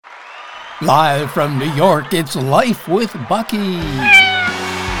Live from New York, it's Life with Bucky.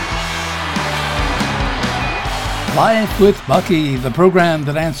 Life with Bucky, the program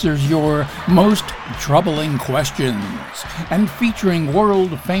that answers your most troubling questions. And featuring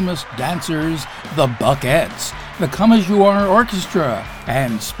world-famous dancers, the Buckettes, the Come As You Are Orchestra,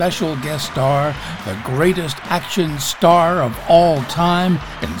 and special guest star, the greatest action star of all time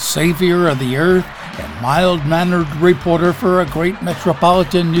and savior of the earth, and mild-mannered reporter for a great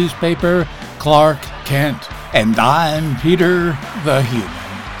metropolitan newspaper, Clark Kent. And I'm Peter the Human.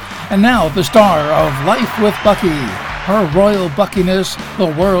 And now the star of Life with Bucky, her royal buckiness,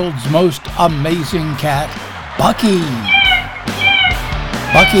 the world's most amazing cat, Bucky.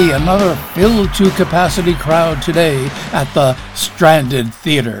 Bucky, another filled-to-capacity crowd today at the Stranded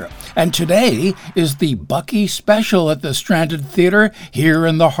Theater. And today is the Bucky special at the Stranded Theater here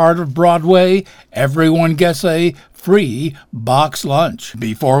in the heart of Broadway. Everyone gets a free box lunch.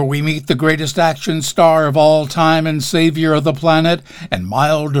 Before we meet the greatest action star of all time and savior of the planet and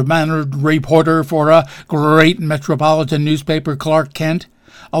mild-mannered reporter for a great metropolitan newspaper, Clark Kent,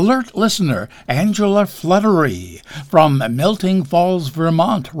 alert listener Angela Fluttery from Melting Falls,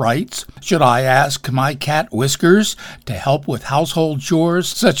 Vermont writes, should I ask my cat Whiskers to help with household chores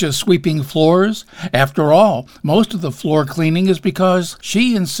such as sweeping floors? After all, most of the floor cleaning is because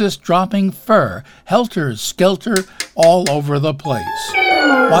she insists dropping fur, helter-skelter, all over the place.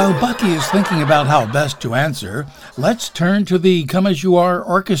 While Bucky is thinking about how best to answer, let's turn to the Come As You Are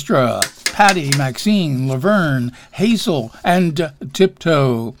Orchestra. Patty, Maxine, Laverne, Hazel, and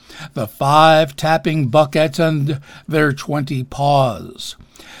Tiptoe, the 5 tapping Buckettes and their 20 paws.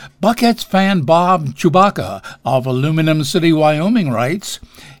 Buckettes fan Bob Chewbacca of Aluminum City, Wyoming writes,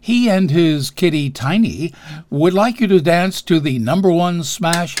 he and his kitty Tiny would like you to dance to the #1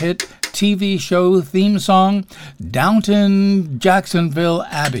 smash hit TV show theme song, Downton Jacksonville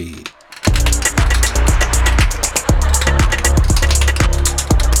Abbey.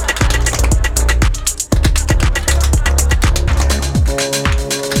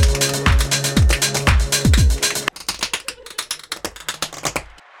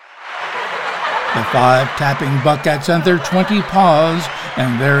 The 5 tapping Buckettes and their 20 paws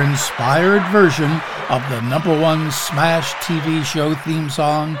and their inspired version of the #1 smash TV show theme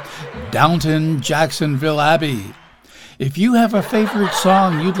song, Downton Jacksonville Abbey. If you have a favorite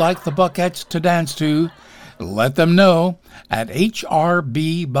song you'd like the Buckettes to dance to, let them know at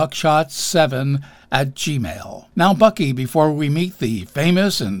hrbbuckshot7@gmail. Now, Bucky, before we meet the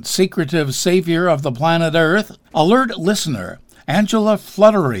famous and secretive savior of the planet Earth, alert listener Angela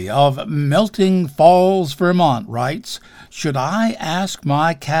Fluttery of Melting Falls, Vermont writes, should I ask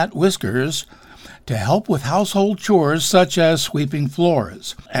my cat Whiskers to help with household chores such as sweeping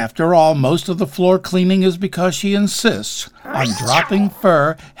floors? After all, most of the floor cleaning is because she insists on dropping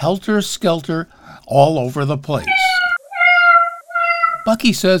fur helter-skelter all over the place.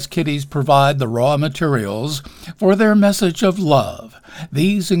 Bucky says kitties provide the raw materials for their message of love.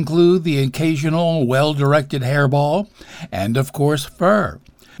 These include the occasional well-directed hairball and, of course, fur.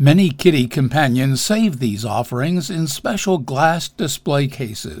 Many kitty companions save these offerings in special glass display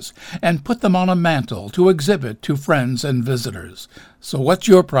cases and put them on a mantle to exhibit to friends and visitors. So what's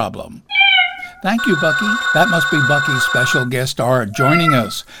your problem? Thank you, Bucky. That must be Bucky's special guest star joining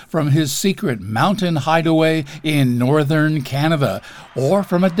us from his secret mountain hideaway in northern Canada or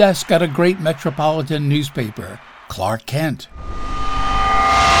from a desk at a great metropolitan newspaper, Clark Kent.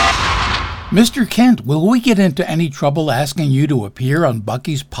 Mr. Kent, will we get into any trouble asking you to appear on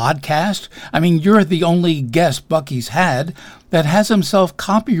Bucky's podcast? I mean, you're the only guest Bucky's had that has himself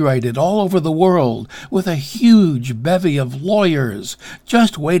copyrighted all over the world with a huge bevy of lawyers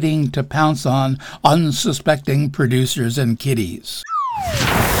just waiting to pounce on unsuspecting producers and kiddies.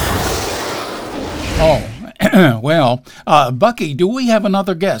 Oh, well, Bucky, do we have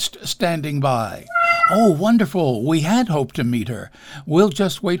another guest standing by? Oh, wonderful. We had hoped to meet her. We'll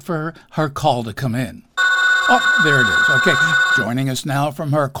just wait for her call to come in. Oh, there it is. Okay, joining us now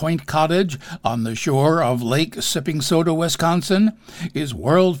from her quaint cottage on the shore of Lake Sipping Soda, Wisconsin, is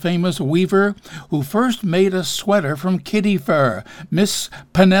world-famous weaver who first made a sweater from kitty fur, Miss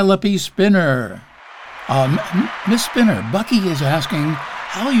Penelope Spinner. Miss Spinner, Bucky is asking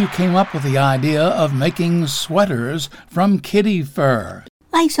how you came up with the idea of making sweaters from kitty fur.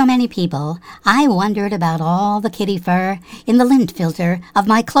 Like so many people, I wondered about all the kitty fur in the lint filter of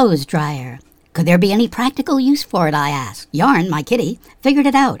my clothes dryer. Could there be any practical use for it, I asked. Yarn, my kitty, figured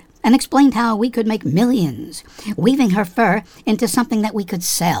it out. and explained how we could make millions, weaving her fur into something that we could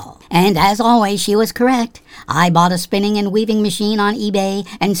sell. And as always, she was correct. I bought a spinning and weaving machine on eBay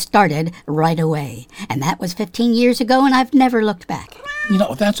and started right away. And that was 15 years ago, and I've never looked back.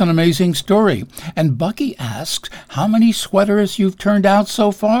 That's an amazing story. And Bucky asks how many sweaters you've turned out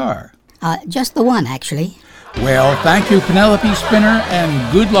so far. Just the one, actually. Well, thank you, Penelope Spinner,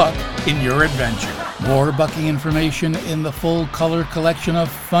 and good luck in your adventure. More Bucky information in the full color collection of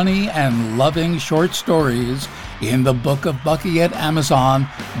funny and loving short stories in the Book of Bucky at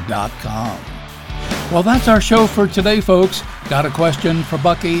Amazon.com. Well, that's our show for today, folks. Got a question for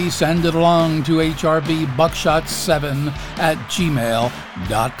Bucky? Send it along to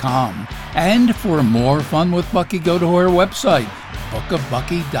hrbbuckshot7@gmail.com. And for more fun with Bucky, go to our website,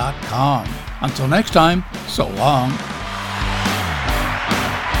 bookofbucky.com. Until next time, so long.